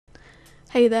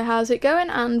Hey there, how's it going?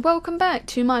 And welcome back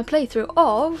to my playthrough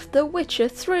of The Witcher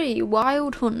 3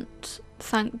 Wild Hunt.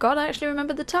 Thank God I actually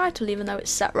remembered the title, even though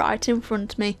it's sat right in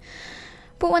front of me.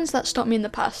 But when's that stopped me in the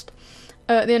past?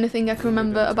 The only thing I can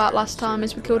remember about last time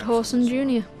is we killed Whoreson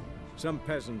Jr. Some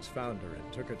peasants found her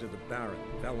and took her to the Baron,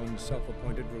 Valen's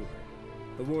self-appointed ruler.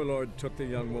 The warlord took the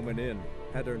young woman in,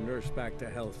 had her nursed back to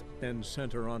health, then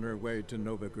sent her on her way to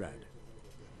Novigrad.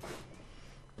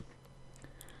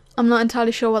 I'm not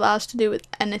entirely sure what that has to do with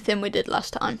anything we did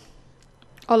last time.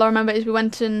 All I remember is we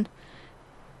went and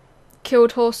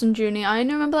killed Whoreson Jr. I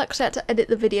only remember that because I had to edit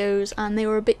the videos and they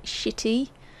were a bit shitty.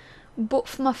 But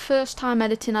for my first time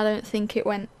editing, I don't think it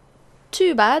went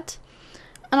too bad.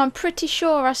 And I'm pretty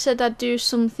sure I said I'd do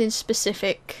something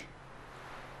specific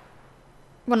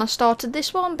when I started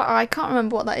this one, but I can't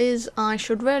remember what that is. I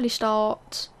should really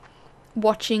start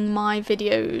watching my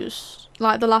videos,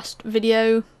 like the last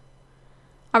video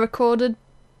I recorded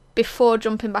before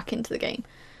jumping back into the game.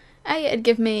 It'd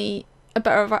give me a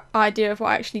better idea of what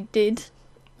I actually did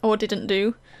or didn't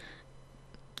do.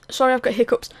 Sorry, I've got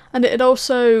hiccups. And it'd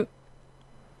also,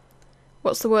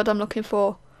 what's the word I'm looking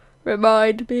for?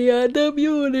 Remind me I'm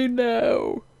yawning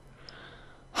now.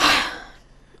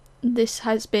 This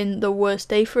has been the worst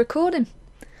day for recording.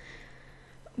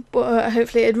 But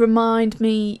hopefully it'd remind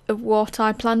me of what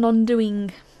I planned on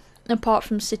doing, apart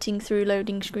from sitting through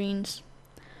loading screens.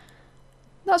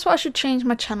 That's what I should change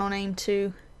my channel name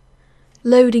to.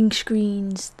 Loading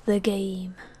Screens, the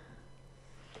game.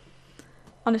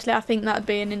 Honestly, I think that'd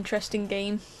be an interesting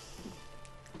game.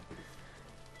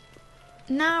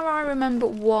 Now I remember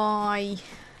why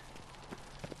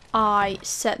I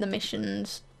set the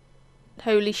missions.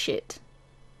 Holy shit.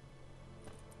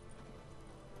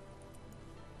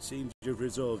 Seems you've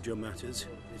resolved your matters.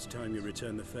 It's time you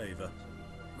return the favor.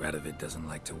 Radovid doesn't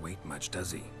like to wait much,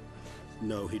 does he?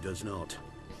 No, he does not.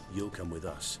 You'll come with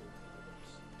us.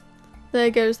 There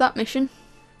goes that mission.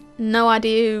 No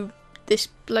idea who this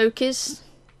bloke is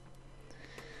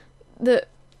that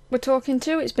we're talking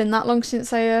to. It's been that long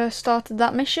since I started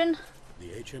that mission.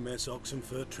 The HMS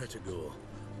Oxenford Tretogor,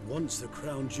 once the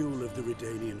crown jewel of the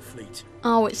Redanian fleet.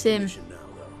 Oh, it's him. Now,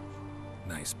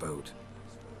 though. Nice boat.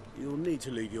 You'll need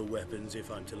to leave your weapons if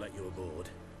I'm to let you aboard.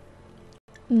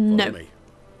 No. Follow me.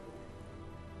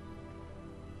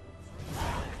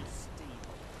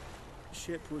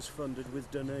 Ship was funded with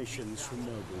donations from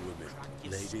noblewomen.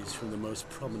 Ladies from the most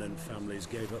prominent families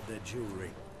gave up their jewelry.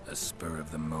 A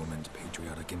spur-of-the-moment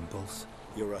patriotic impulse?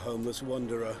 You're a homeless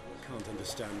wanderer. Can't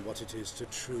understand what it is to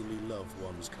truly love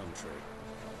one's country.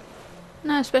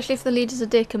 No, especially if the leader's a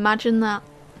dick. Imagine that.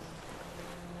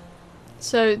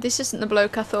 So, this isn't the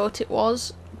bloke I thought it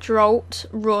was. Geralt,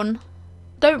 run.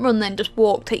 Don't run then, just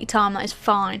walk. Take your time, that is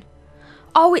fine.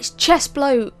 Oh, it's Chess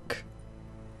Bloke.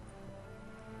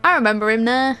 I remember him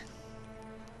there.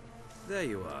 There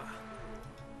you are.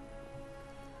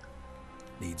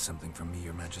 Need something from me,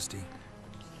 Your Majesty?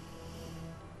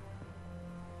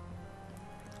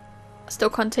 I still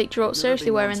can't take Geralt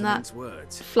seriously wearing that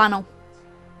flannel.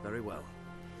 Very well.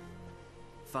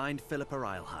 Find Philippa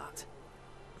Eilhart.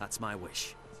 That's my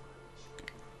wish.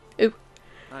 Ooh.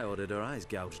 I ordered her eyes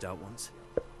gouged out once.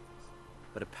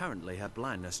 But apparently her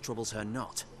blindness troubles her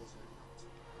not.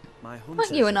 My hunters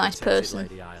Aren't you a nice person?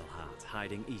 Lady Eilhart,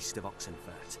 hiding east of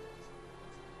Oxenfurt.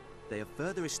 They have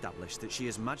further established that she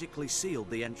has magically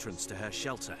sealed the entrance to her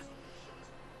shelter.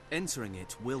 Entering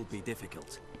it will be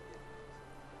difficult.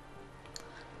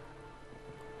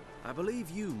 I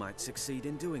believe you might succeed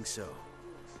in doing so.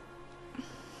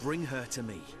 Bring her to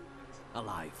me,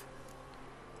 alive.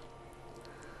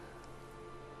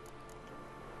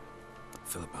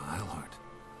 Philippa Eilhart.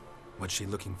 What's she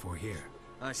looking for here?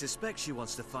 I suspect she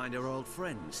wants to find her old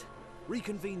friends,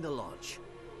 reconvene the lodge.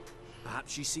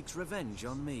 Perhaps she seeks revenge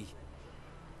on me.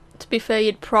 To be fair,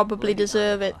 you'd probably Lady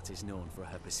deserve it. Eilhart is known for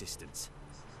her persistence.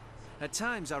 At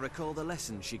times I recall the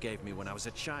lessons she gave me when I was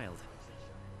a child.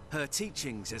 Her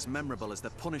teachings as memorable as the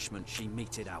punishment she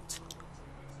meted out.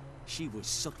 She was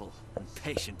subtle and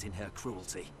patient in her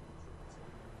cruelty.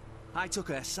 I took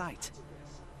her sight,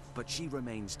 but she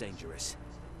remains dangerous.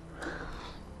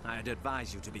 I'd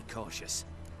advise you to be cautious.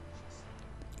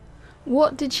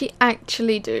 What did she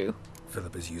actually do?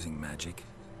 Philippa's using magic.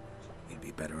 He'd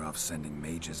be better off sending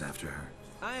mages after her.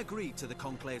 I agreed to the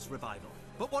Conclave's revival,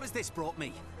 but what has this brought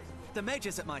me? The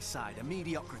mages at my side are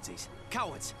mediocrities,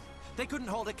 cowards. They couldn't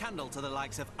hold a candle to the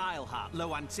likes of Eilhart,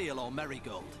 Loantil, or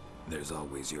Merigold. There's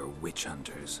always your witch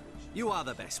hunters. You are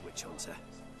the best witch hunter.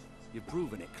 You've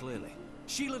proven it clearly.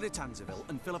 Sheila de Tanzeville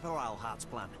and Philippa Eilhart's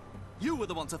plan. You were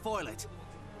the one to foil it.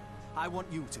 I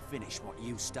want you to finish what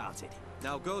you started.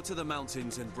 Now go to the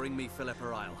mountains and bring me Philippa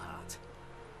Eilhart.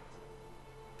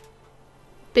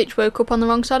 Bitch woke up on the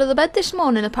wrong side of the bed this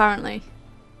morning, apparently.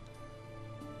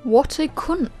 What a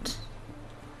cunt.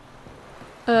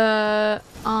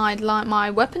 I'd like my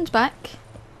weapons back.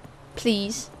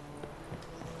 Please.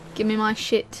 Give me my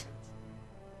shit.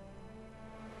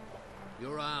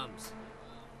 Your arms.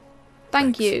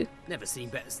 Thank Thanks. you. Never seen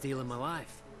better steel in my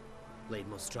life. Blade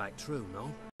must strike true,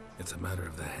 no? It's a matter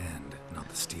of the hand, not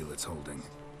the steel it's holding.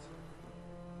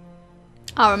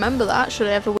 I remember that, should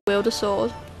I ever wield a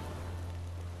sword.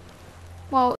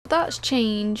 Well, that's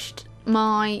changed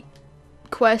my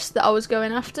quest that I was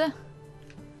going after.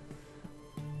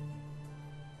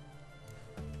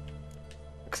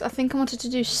 Because I think I wanted to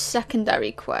do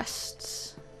secondary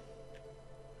quests.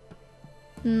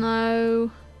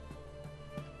 No.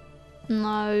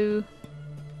 No.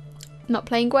 Not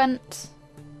playing Gwent.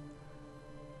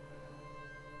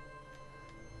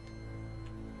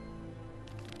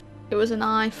 It was an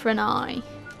eye for an eye.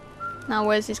 Now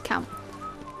where's his camp?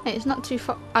 Hey, it's not too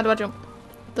far. How do I jump?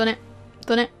 Done it.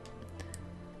 Done it.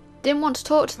 Didn't want to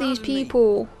talk to these Pardon me.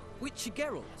 people. Which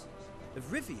Geralt? Of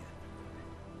Rivia?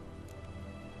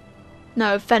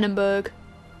 No, Venenberg.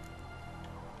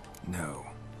 No.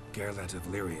 Geralt of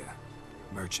Lyria.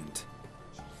 Merchant.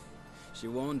 She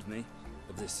warned me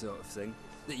of this sort of thing,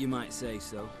 that you might say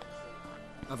so.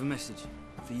 I've a message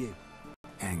for you.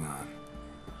 Hang on.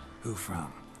 Who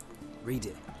from? Read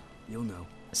it. You'll know.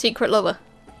 Secret lover.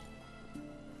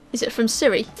 Is it from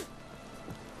Siri?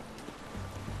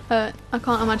 I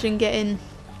can't imagine getting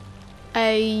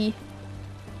a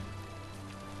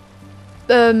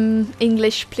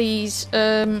English please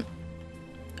wrong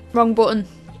button.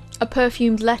 A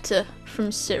perfumed letter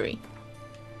from Siri.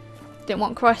 Didn't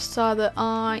want quests either.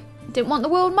 I didn't want the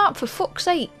world map, for fuck's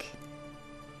sake.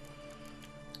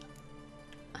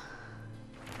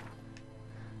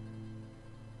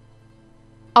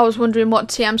 I was wondering what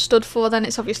TM stood for, then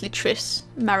it's obviously Triss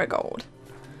Marigold.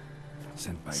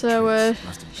 Sent by So, Triss.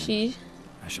 Must have been. she...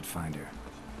 I should find her.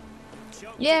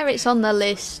 Yeah, it's on the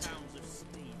list.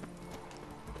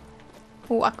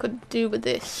 Oh, I could do with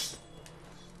this.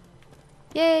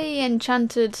 Yay,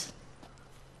 enchanted.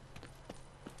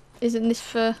 Isn't this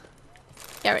for...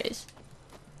 Yeah, it is.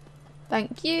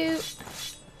 Thank you.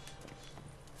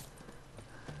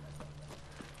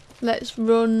 Let's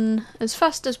run as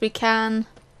fast as we can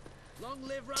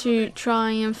to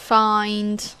try and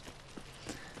find...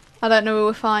 I don't know who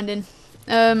we're finding.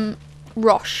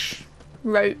 Roche.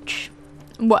 Roach.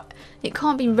 What? It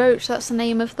can't be Roach, that's the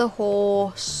name of the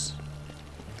horse.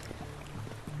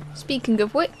 Speaking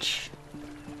of which,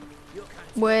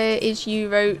 where is you,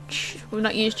 Roach? We've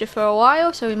not used you for a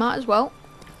while, so we might as well.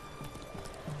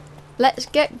 Let's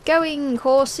get going,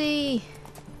 horsey.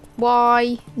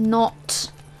 Why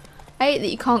not? I hate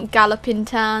that you can't gallop in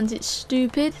towns, it's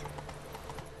stupid.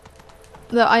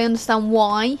 Though I understand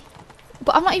why.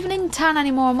 But I'm not even in town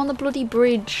anymore, I'm on the bloody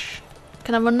bridge.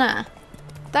 Can I run there?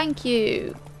 Thank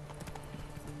you.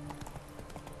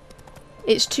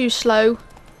 It's too slow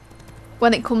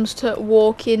when it comes to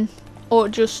walking or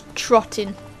just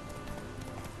trotting.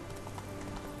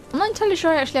 I'm not entirely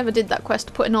sure I actually ever did that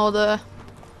quest, putting all the...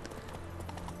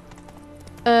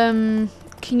 can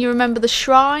you remember the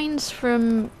shrines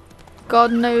from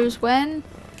God knows when?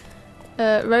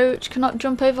 Roach cannot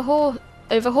jump over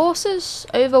horses?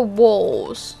 Over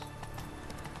walls.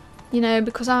 You know,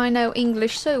 because I know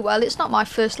English so well, it's not my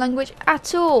first language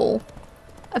at all.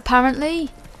 Apparently,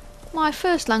 my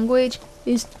first language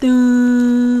is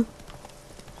the...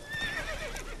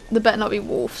 There better not be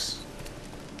wolves.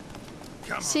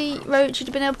 See, Roach, you'd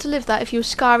have been able to live that if you were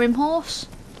Skyrim horse.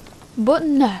 But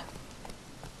no.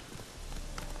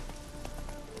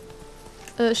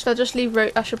 Should I just leave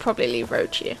Roach? I should probably leave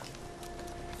Roach here.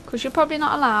 Because you're probably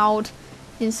not allowed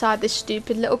inside this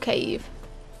stupid little cave.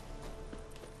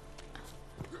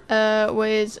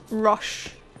 Where's Roche?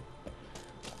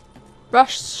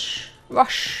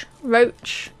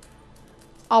 Roach.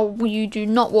 Oh, you do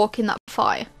not walk in that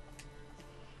fire.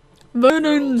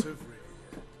 Vernon! Geralt of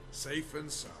Rivia, safe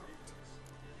and sound.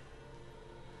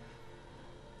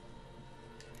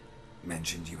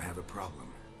 Mentioned you have a problem.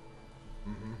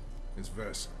 It's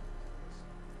Versa.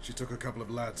 She took a couple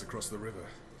of lads across the river.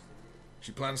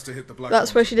 She plans to hit the Black...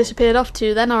 That's where she disappeared off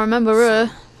to then, I remember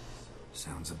her.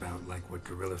 Sounds about like what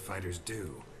guerrilla fighters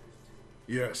do.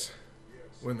 Yes,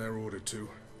 when they're ordered to.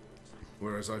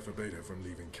 Whereas I forbade her from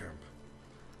leaving camp.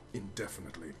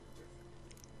 Indefinitely.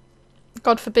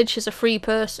 God forbid she's a free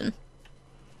person.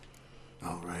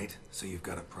 Alright, so you've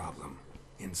got a problem.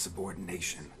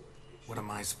 Insubordination. What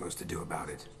am I supposed to do about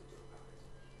it?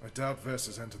 I doubt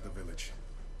Versa's entered the village.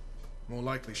 More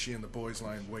likely she and the boys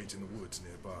lie in wait in the woods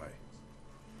nearby.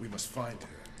 We must find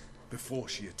her before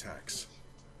she attacks.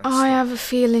 I have a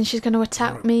feeling she's going to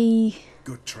attack me.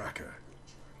 Good tracker.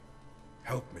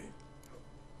 Help me.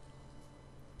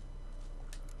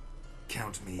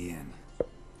 Count me in.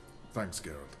 Thanks,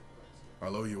 Geralt.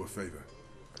 I'll owe you a favor.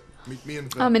 Meet me in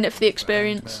I'm in it for the the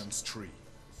experience. Hanged Man's Tree.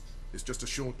 It's just a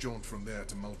short jaunt from there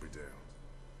to Mulberydale.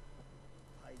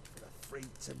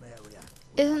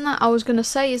 Isn't that, I was going to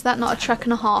say, is that not a trek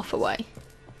and a half away?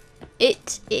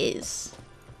 It is.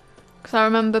 Because I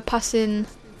remember passing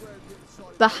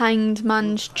the Hanged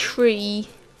Man's Tree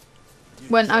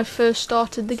when I first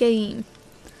started the game.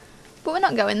 But we're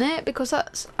not going there because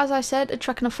that's, as I said, a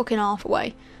trek and a fucking half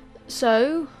away.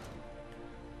 So,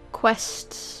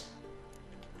 quests.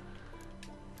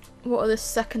 What other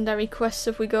secondary quests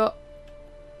have we got?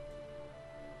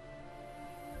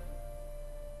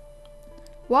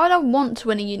 Why would I want to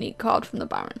win a unique card from the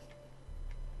Baron?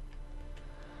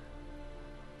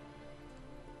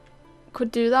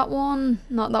 Could do that one,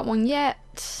 not that one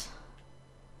yet.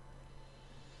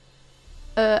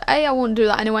 A, I won't do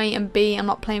that anyway, and B, I'm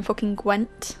not playing fucking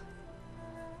Gwent.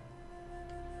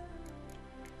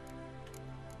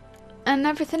 And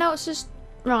everything else is...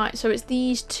 Right, so it's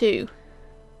these two.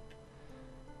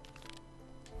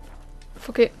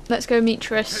 Fuck it, let's go meet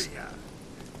Triss.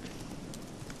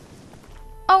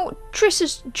 Oh, Triss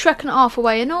is trek and a half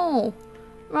away and all.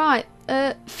 Right,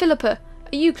 Philippa,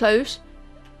 are you close?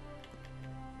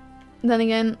 Then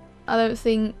again, I don't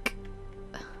think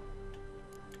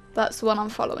that's the one I'm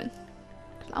following.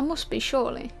 I must be,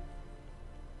 surely.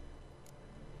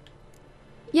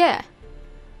 Yeah.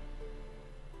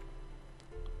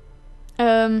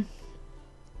 I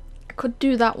could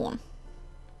do that one.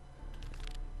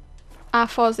 How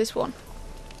far is this one?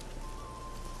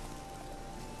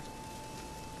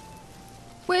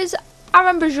 Where's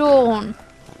Arambajon?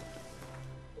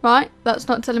 Right, that's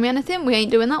not telling me anything. We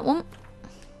ain't doing that one.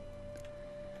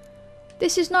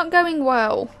 This is not going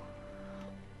well.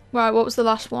 Right, what was the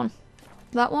last one?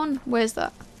 That one? Where's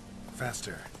that?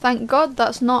 Faster. Thank God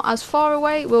that's not as far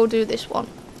away. We'll do this one.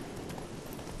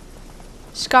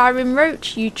 Skyrim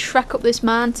Roach, you trek up this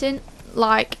mountain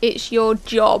like it's your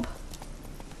job.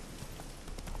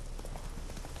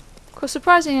 Because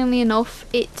surprisingly enough,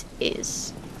 it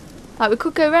is. Like, we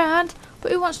could go round,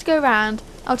 but who wants to go round?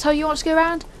 I'll tell you who wants to go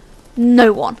round.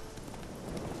 No one.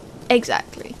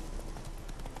 Exactly.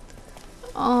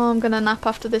 Oh, I'm gonna nap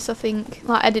after this, I think.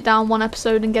 Like, edit down one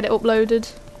episode and get it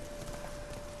uploaded.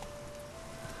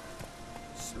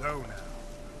 Slow now.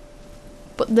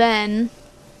 But then,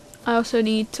 I also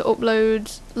need to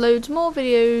upload loads more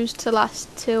videos to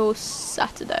last till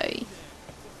Saturday.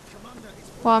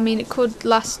 Well, I mean, it could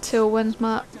last till when's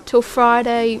my... till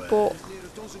Friday, but...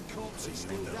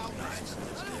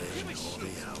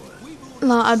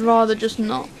 like, I'd rather just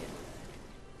not.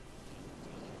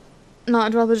 No,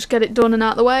 I'd rather just get it done and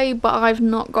out of the way, but I've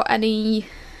not got any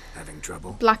Having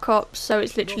trouble? Black Ops, so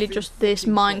it's literally just this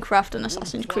Minecraft and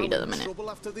Assassin's Creed at the minute.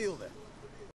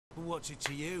 What's it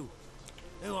to you?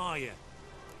 Who are you?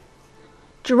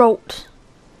 Geralt.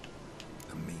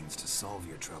 A means to solve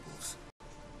your troubles.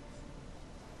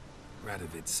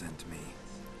 Radovid sent me.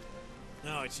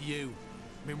 No, it's you.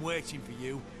 I've been waiting for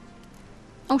you.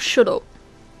 Oh, shut up.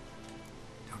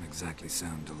 Don't exactly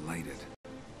sound delighted.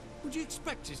 Would you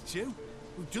expect us to?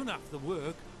 We've done half the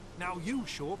work. Now you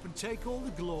show up and take all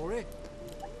the glory.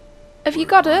 Have you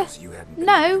got her? You hadn't been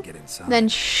able No? to get inside. Then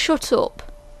shut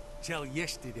up. Till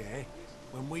yesterday,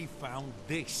 when we found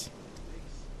this.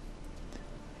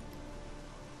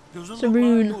 Doesn't It's a look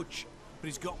rune. like much, but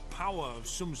it's got power of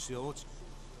some sort.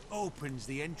 Opens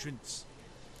the entrance.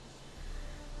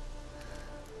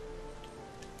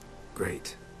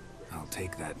 Great. I'll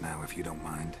take that now if you don't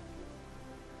mind.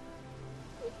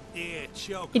 Here,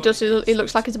 choke He on does. it. He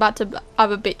looks like he's about to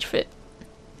have a bitch fit.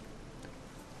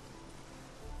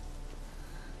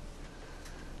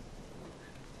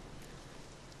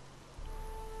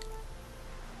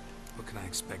 What can I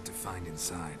expect to find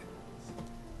inside?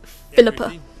 Philippa.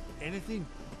 Everything, anything.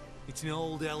 It's an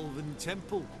old elven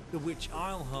temple, the witch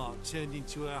Isleheart turned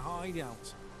into a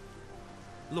hideout.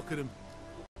 Look at him.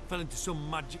 Fell into some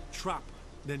magic trap,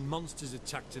 then monsters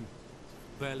attacked him.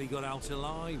 Barely got out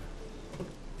alive.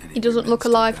 Any He doesn't look remains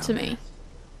still alive down to there? me.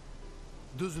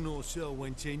 Dozen or so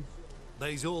went in.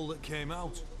 They's all that came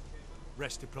out.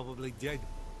 Rest are probably dead.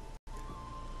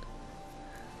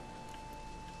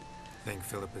 Think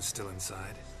Philip is still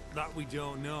inside? That we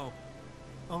don't know.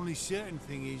 Only certain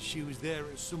thing is she was there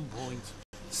at some point.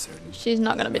 Certain. She's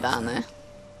not going to be down there.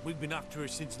 We've been after her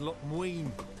since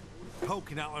Lochmuin.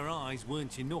 Poking out her eyes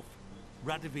weren't enough.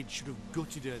 Radovid should have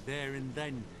gutted her there and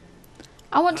then.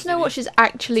 I want to know what she's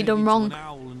actually done wrong. An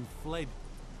owl and fled.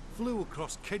 Flew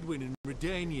across Kedwin and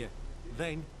Redania,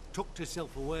 then tucked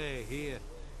herself away here.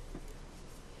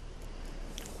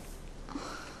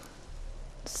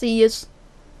 See yous.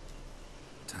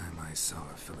 Time I saw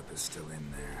her, Philip is still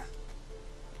in there.